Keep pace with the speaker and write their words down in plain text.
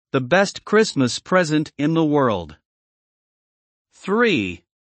the best Christmas present in the world. 3.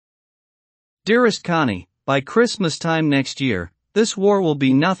 Dearest Connie, by Christmas time next year, this war will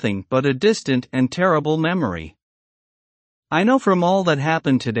be nothing but a distant and terrible memory. I know from all that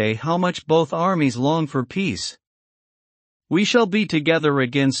happened today how much both armies long for peace. We shall be together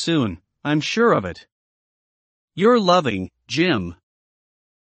again soon, I'm sure of it. Your loving, Jim.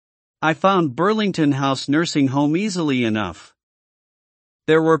 I found Burlington House Nursing Home easily enough.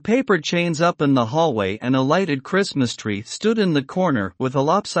 There were paper chains up in the hallway and a lighted Christmas tree stood in the corner with a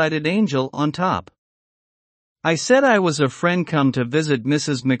lopsided angel on top. I said I was a friend come to visit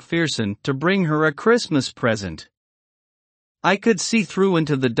Mrs. McPherson to bring her a Christmas present. I could see through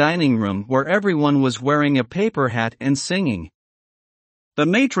into the dining room where everyone was wearing a paper hat and singing. The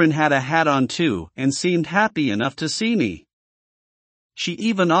matron had a hat on too and seemed happy enough to see me. She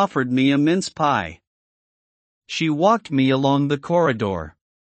even offered me a mince pie. She walked me along the corridor.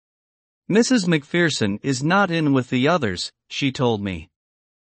 Mrs. McPherson is not in with the others, she told me.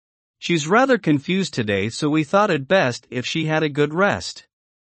 She's rather confused today, so we thought it best if she had a good rest.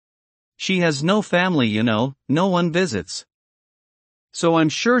 She has no family, you know, no one visits. So I'm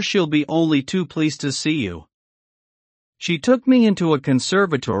sure she'll be only too pleased to see you. She took me into a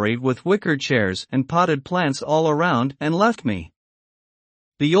conservatory with wicker chairs and potted plants all around and left me.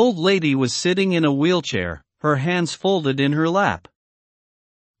 The old lady was sitting in a wheelchair, her hands folded in her lap.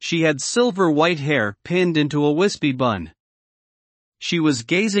 She had silver white hair pinned into a wispy bun. She was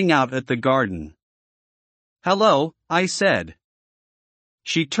gazing out at the garden. Hello, I said.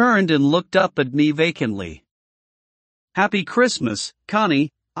 She turned and looked up at me vacantly. Happy Christmas,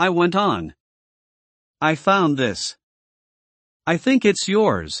 Connie, I went on. I found this. I think it's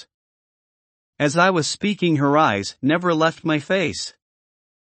yours. As I was speaking, her eyes never left my face.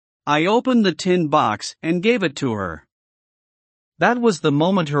 I opened the tin box and gave it to her. That was the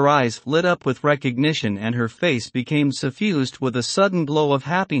moment her eyes lit up with recognition and her face became suffused with a sudden glow of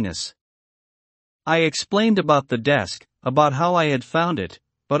happiness. I explained about the desk, about how I had found it,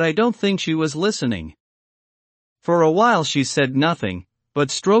 but I don't think she was listening. For a while she said nothing, but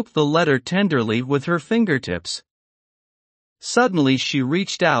stroked the letter tenderly with her fingertips. Suddenly she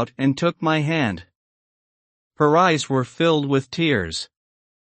reached out and took my hand. Her eyes were filled with tears.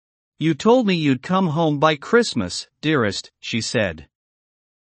 You told me you'd come home by Christmas, dearest, she said.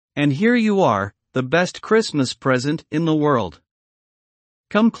 And here you are, the best Christmas present in the world.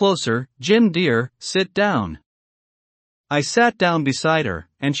 Come closer, Jim dear, sit down. I sat down beside her,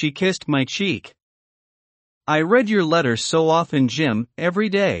 and she kissed my cheek. I read your letter so often, Jim, every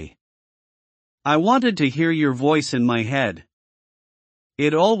day. I wanted to hear your voice in my head.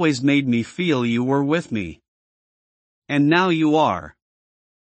 It always made me feel you were with me. And now you are.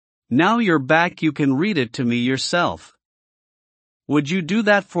 Now you're back, you can read it to me yourself. Would you do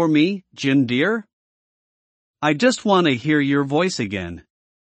that for me, Jim dear? I just want to hear your voice again.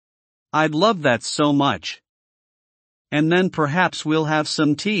 I'd love that so much. And then perhaps we'll have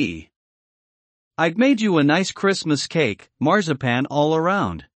some tea. I'd made you a nice Christmas cake, marzipan all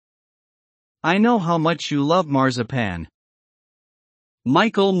around. I know how much you love marzipan.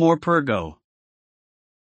 Michael Morpurgo.